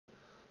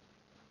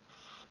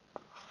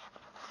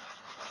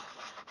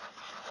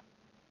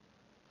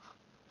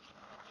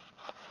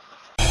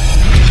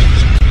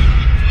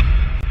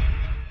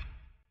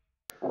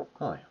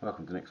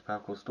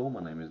Cloud Core Store.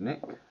 My name is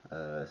Nick.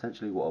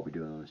 Essentially what I'll be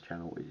doing on this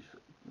channel is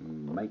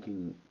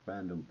making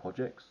random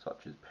projects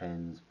such as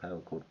pens,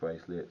 paracord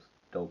bracelets,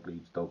 dog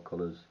leads, dog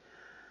collars,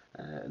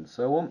 and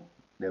so on.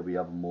 There'll be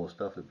other more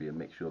stuff. There'll be a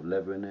mixture of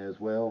leather in there as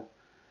well.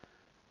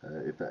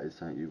 If that is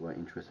something you are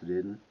interested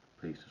in,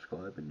 please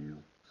subscribe and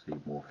you'll see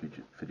more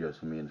future videos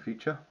from me in the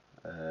future.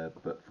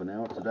 But for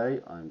now, today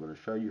I'm going to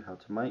show you how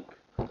to make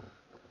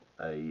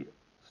a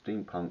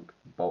steampunk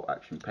bolt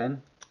action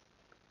pen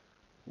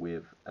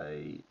with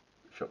a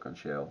shotgun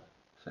shell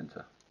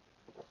center.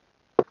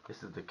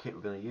 This is the kit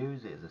we're going to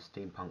use. It is a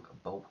steampunk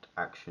bolt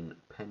action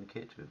pen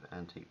kit with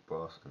antique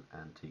brass and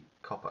antique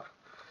copper.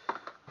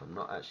 I've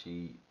not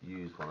actually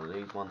used one of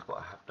these ones, but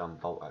I have done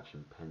bolt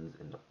action pens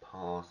in the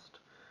past,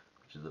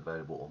 which is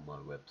available on my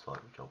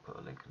website, which I'll put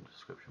a link in the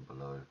description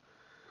below.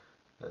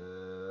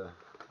 Yeah,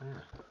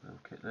 little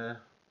kit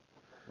there.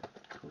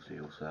 Of course,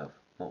 you also have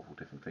multiple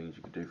different things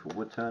you can do for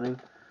wood turning.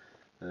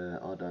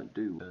 I don't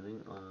do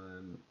turning.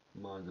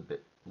 Mine's a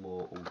bit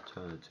more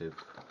alternative.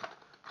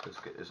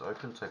 Let's get this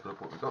open, take a look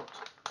what we've got.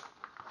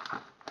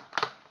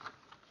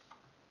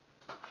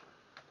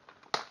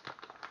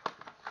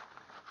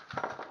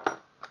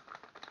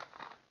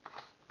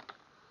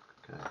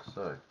 Okay,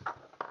 so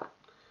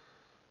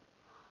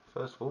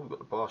first of all we've got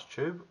the brass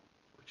tube,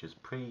 which is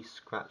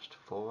pre-scratched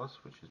for us,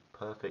 which is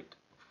perfect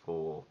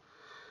for,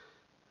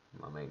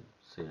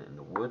 seeing it in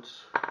the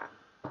woods.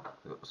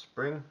 We've got the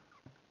spring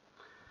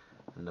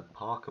and the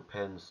Parker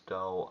pen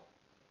style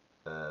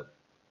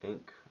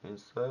ink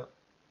insert,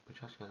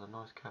 which actually has a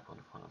nice cap on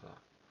the front of that.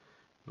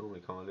 Normally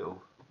come a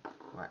little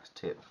wax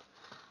tip.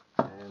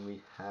 And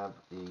we have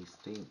the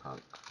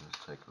Steampunk. Let's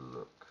take a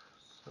look.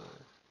 So,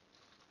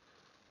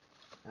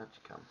 out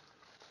you come.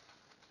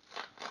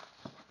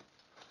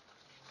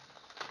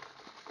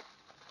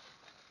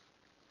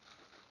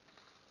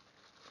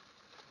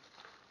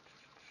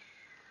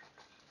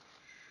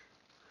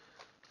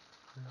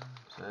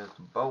 So there's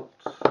the bolt.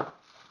 Here's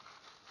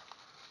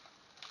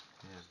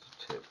the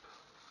tip.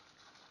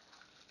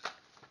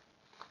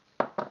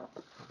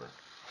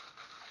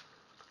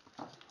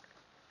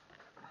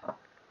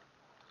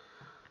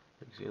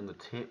 You can see on the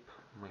tip,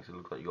 makes it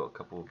look like you've got a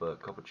couple of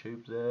copper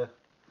tubes there.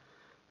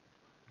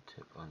 The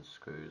tip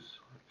unscrews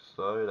like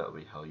so. That will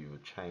be how you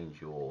would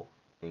change your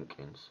ink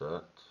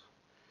insert.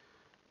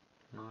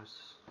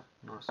 Nice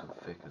and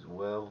thick as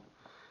well.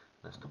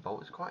 That's the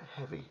bolt. It's quite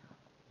heavy,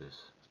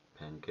 this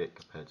pen kit,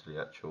 compared to the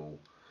actual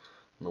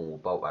normal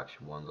bolt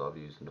action ones I've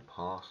used in the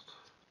past.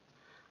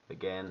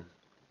 Again,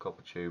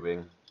 copper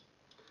tubing,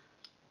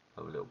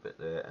 have a little bit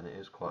there, and it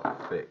is quite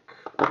thick,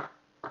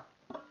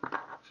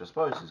 which I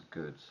suppose is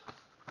good.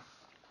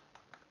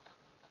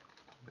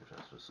 Move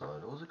that to the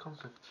side. Also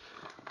comes with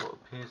what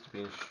appears to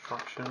be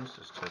instructions.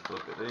 Let's take a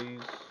look at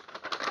these.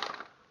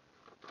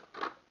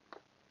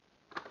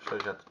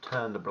 Shows you how to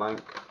turn the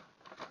blank.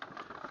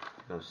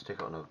 You're going to stick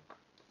it on a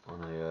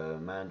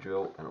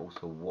mandrel, and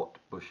also what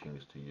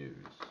bushings to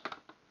use.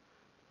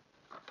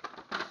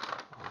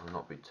 I will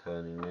not be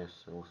turning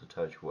this, and also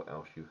tells you what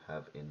else you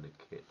have in the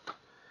kit.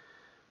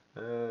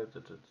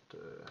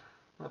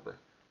 Lovely.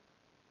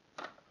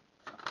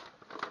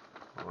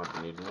 I won't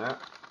be needing that.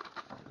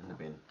 In the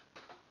bin.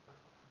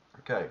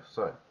 Okay,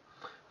 so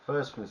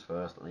first things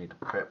first, I need to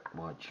prep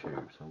my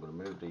tube. So I'm going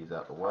to move these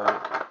out of the way.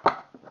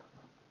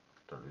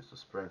 Don't lose the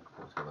spring. I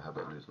always have a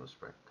habit of losing the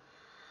spring.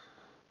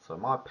 So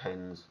my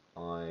pens,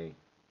 I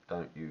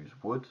don't use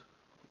wood.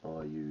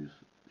 I use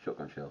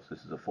shotgun shells.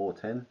 This is a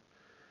 410,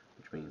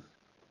 which means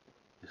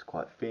it's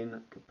quite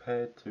thin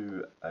compared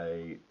to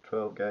a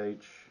 12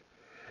 gauge,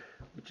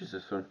 which is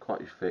this one,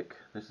 quite thick.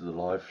 This is a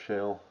live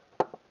shell,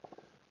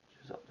 which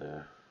is up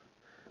there.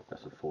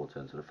 That's a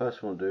 410. So the first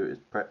thing I'll do is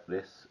prep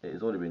this. It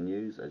has already been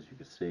used, as you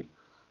can see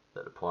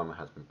that the primer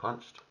has been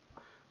punched.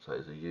 So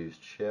it is a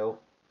used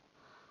shell.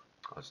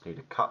 I just need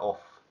to cut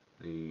off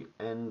the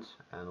end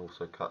and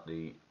also cut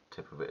the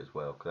tip of it as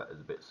well, because that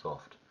is a bit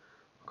soft.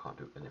 I can't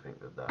do anything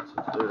with that. So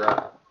to do that,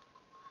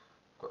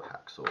 I've got a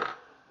hacksaw.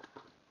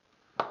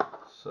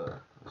 So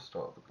let's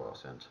start with the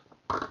brass end.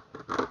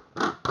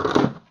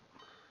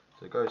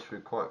 So it goes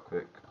through quite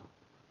quick,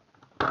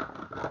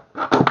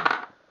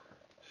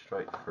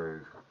 straight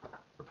through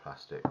the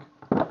plastic.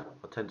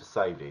 I tend to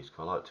save these because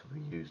I like to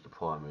reuse the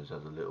primers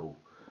as a little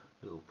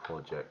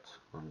project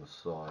on the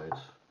side.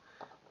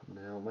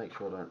 Now make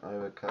sure I don't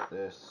overcut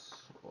this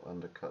or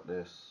undercut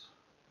this.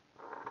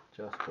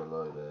 Just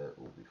below there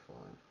will be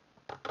fine.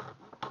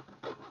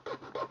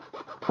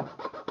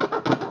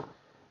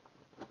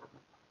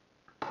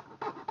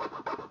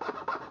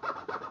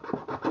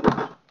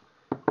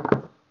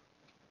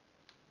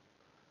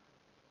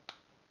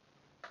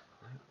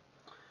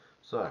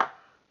 So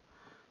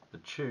the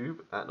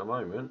tube at the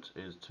moment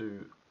is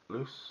too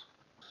loose.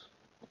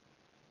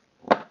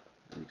 You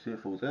can see it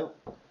falls out.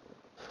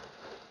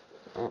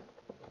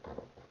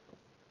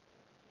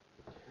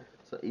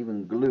 So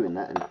even gluing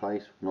that in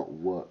place will not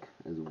work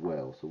as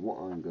well. So what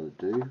I'm going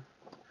to do,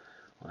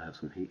 I have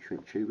some heat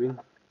shrink tubing,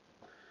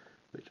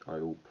 which I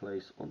will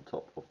place on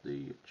top of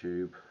the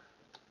tube.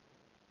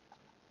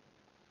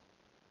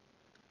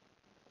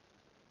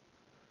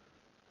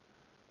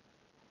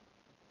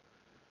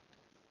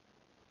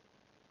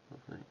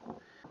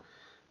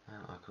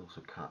 can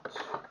also cut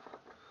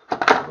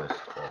the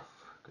rest off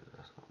because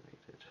that's not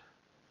needed.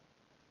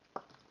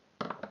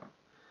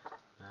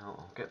 Now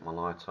I'll get my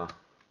lighter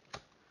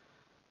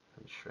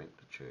and shrink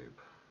the tube.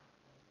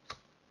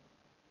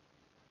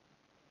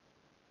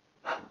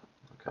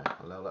 Okay,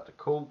 allow that to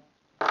cool.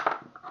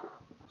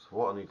 So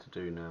what I need to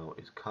do now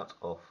is cut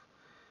off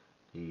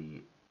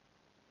the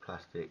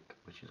plastic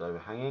which is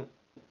overhanging,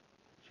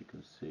 as you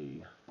can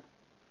see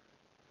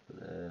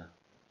there.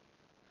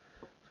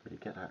 So when you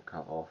get that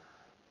cut off,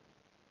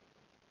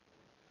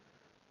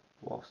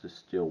 whilst it's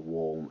still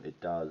warm, it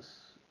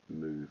does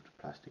move the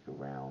plastic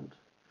around,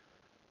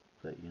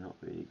 but you're not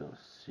really going to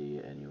see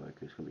it anyway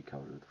because it's going to be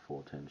covered with the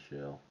 410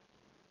 shell.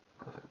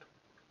 Perfect.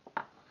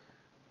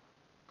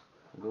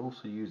 We'll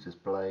also use this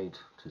blade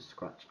to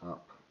scratch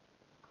up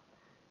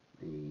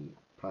the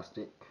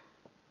plastic,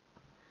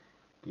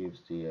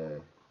 gives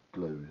the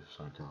glue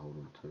something to hold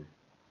on to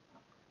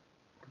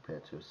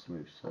compared to a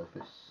smooth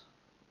surface.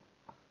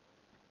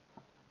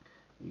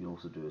 You can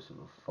also do this with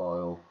a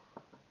file.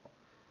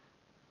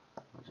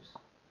 I just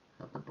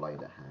have the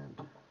blade at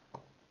hand,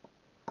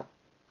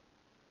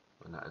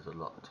 and that is a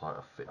lot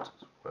tighter fit as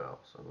well.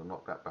 So we'll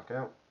knock that back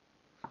out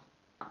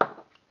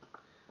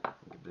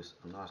and give this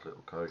a nice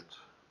little coat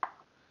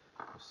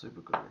of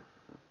super glue.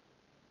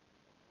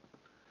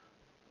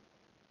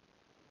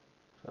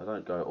 So I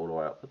don't go all the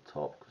way up the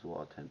top because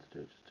what I tend to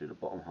do is just do the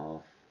bottom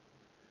half,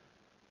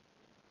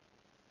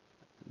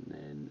 and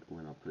then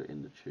when I put it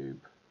in the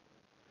tube,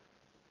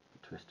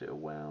 twist it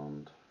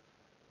around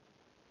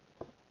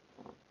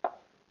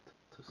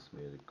to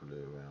smear the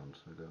glue around.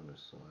 So go on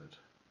this side,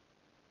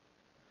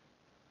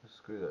 just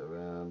screw that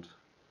around,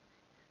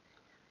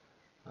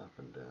 up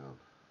and down.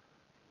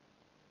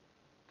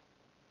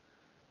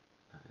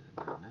 That is in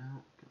there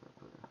now. Give that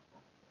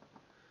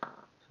a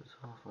so it's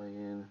halfway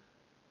in.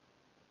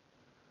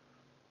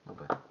 Not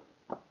bad.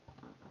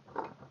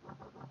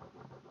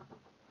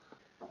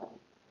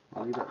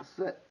 I'll leave that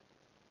set.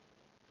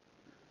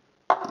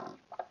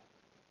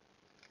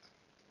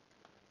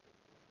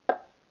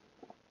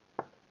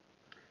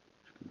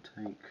 Which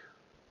can take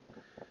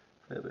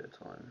a fair bit of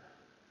time.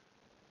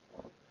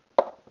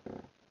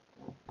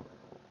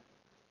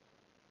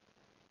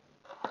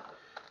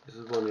 This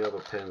is one of the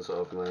other pens that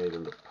I've made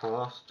in the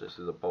past. This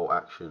is a bolt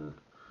action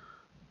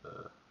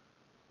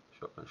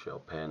shotgun shell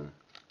pen.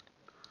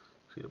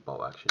 See the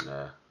bolt action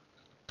there.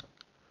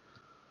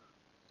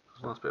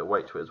 There's a nice bit of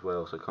weight to it as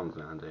well, so it comes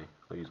in handy.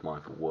 I use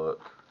mine for work.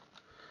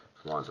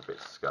 So mine's a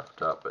bit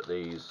scuffed up, but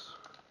these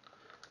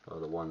are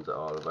the ones that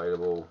are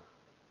available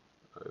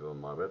over on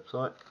my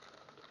website,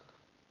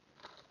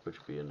 which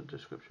will be in the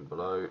description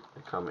below.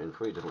 They come in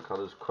 3 different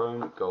colours: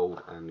 chrome,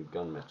 gold and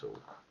gunmetal.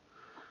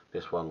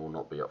 This one will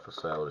not be up for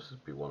sale. This will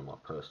be one of my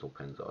personal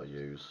pens that I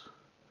use,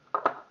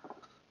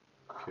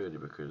 purely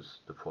because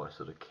the price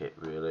of the kit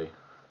really.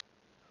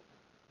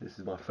 This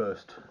is my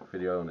first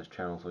video on this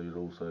channel, so you'll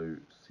also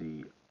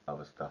see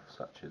other stuff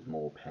such as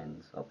more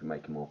pens. I'll be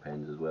making more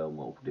pens as well,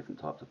 multiple different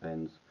types of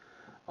pens.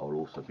 I will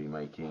also be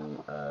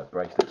making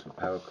bracelets with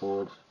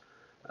paracord.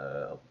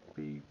 I'll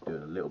be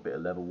doing a little bit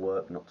of level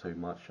work, not too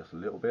much, just a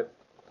little bit.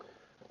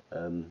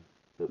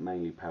 But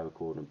mainly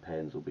paracord and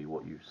pens will be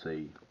what you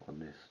see on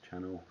this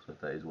channel. So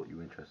if that is what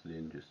you're interested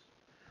in, just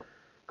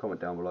comment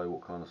down below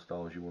what kind of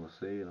styles you want to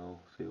see, and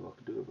I'll see what I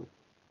can do with them.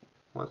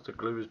 Once the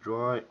glue is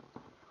dry,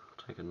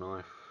 take a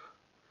knife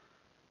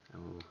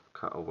and we'll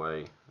cut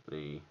away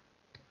the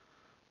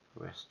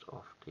rest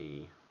of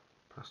the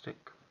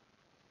plastic.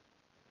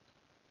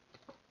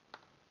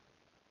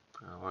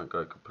 I won't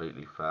go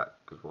completely fat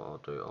because what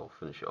I'll do, I'll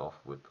finish it off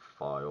with the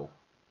file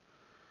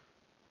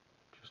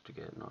just to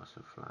get it nice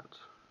and flat.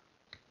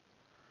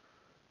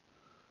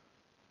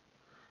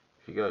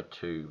 If you go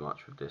too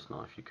much with this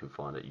knife, you can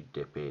find that you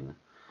dip in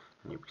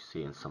and you'll be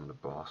seeing some of the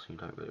brass, and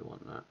you don't really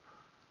want that.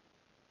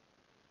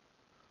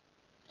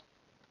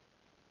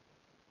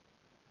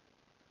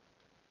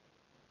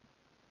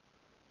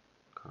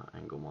 Kind of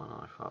angle my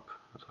knife up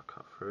as I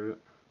cut through.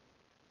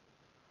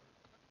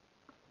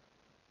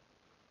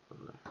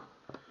 Lovely.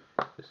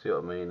 You see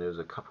what I mean? There's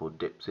a couple of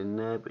dips in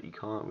there, but you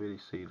can't really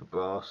see the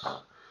brass,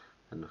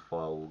 and the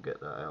file will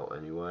get that out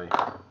anyway.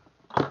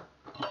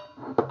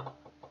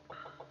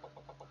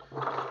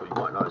 What you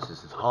might notice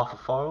is half a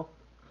file,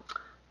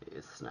 it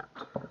is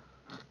snapped.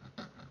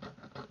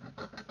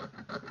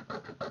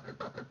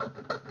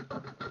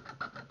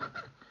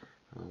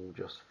 And we'll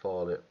just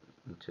file it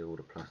until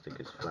the plastic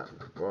is flat with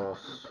the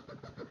brass.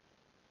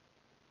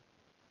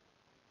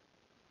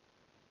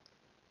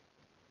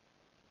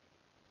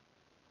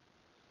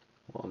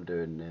 What I'm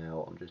doing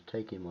now, I'm just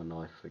taking my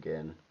knife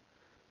again,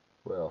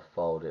 where I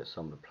filed it,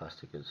 some of the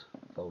plastic is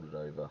folded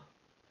over.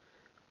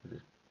 I'm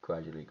just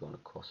gradually going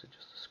across it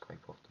just to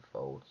scrape off the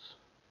folds.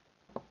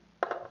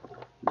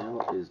 Now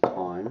it is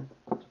time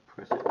to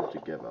press it all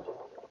together.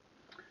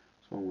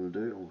 So what I'm going to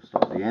do, I'm going to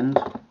start at the end.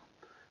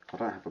 I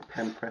don't have a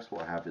pen press,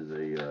 what I have is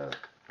a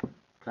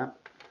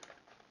clamp.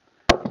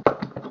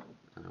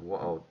 And then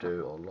what I'll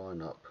do, I'll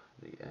line up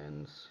the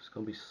ends. It's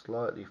going to be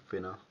slightly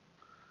thinner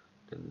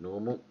in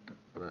normal.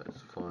 That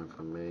is fine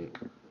for me.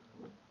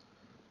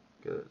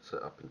 Get it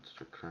set up into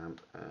the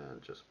clamp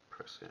and just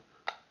press it.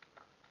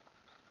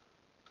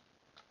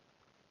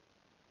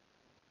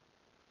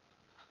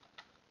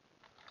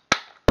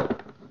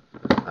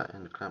 That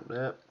end clamp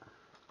there.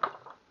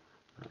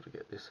 Now to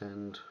get this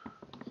end.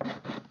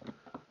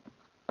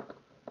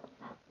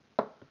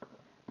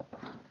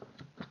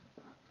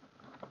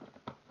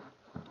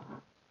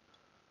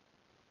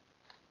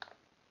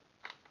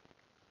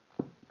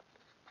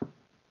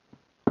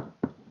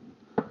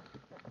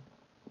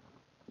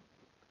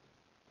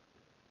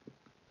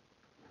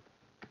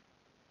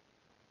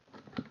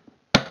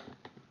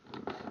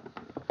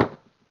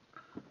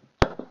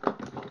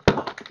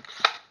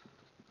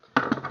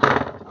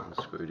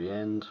 Unscrew the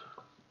end.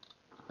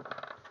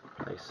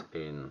 Place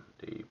in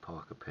the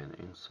Parker pen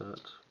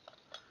insert.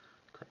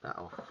 Take that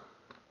off.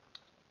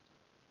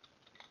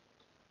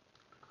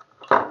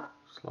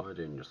 Slide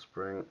in your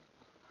spring.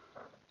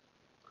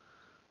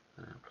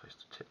 And then place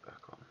the tip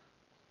back on.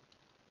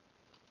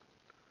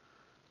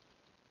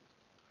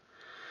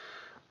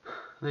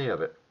 There you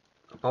have it.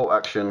 A bolt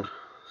action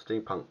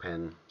steampunk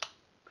pen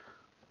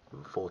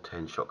with a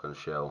 410 shotgun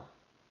shell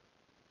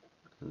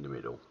in the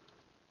middle.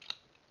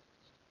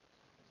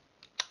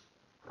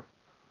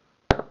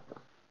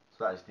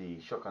 So that is the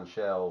shotgun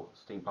shell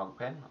steampunk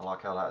pen. I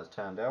like how that has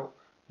turned out.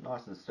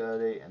 Nice and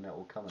sturdy, and that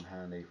will come in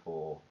handy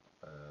for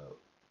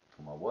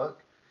my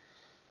work.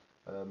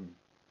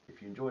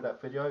 If you enjoyed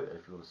that video,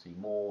 if you want to see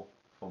more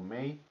from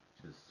me,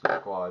 just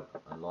subscribe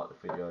and like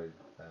the video,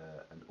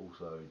 and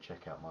also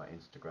check out my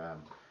Instagram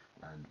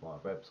and my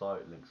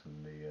website, links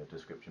in the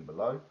description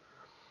below.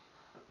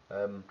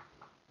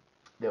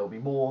 There will be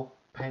more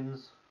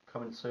pens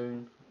coming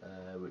soon,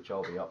 which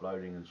I'll be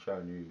uploading and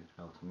showing you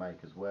how to make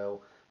as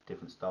well.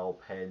 Different style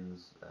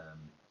pens,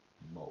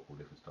 multiple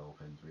different style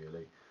pens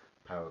really,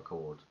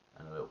 paracord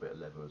and a little bit of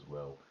leather as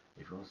well.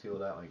 If you want to see all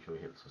that, make sure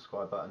you hit the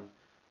subscribe button.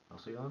 I'll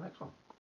see you on the next one.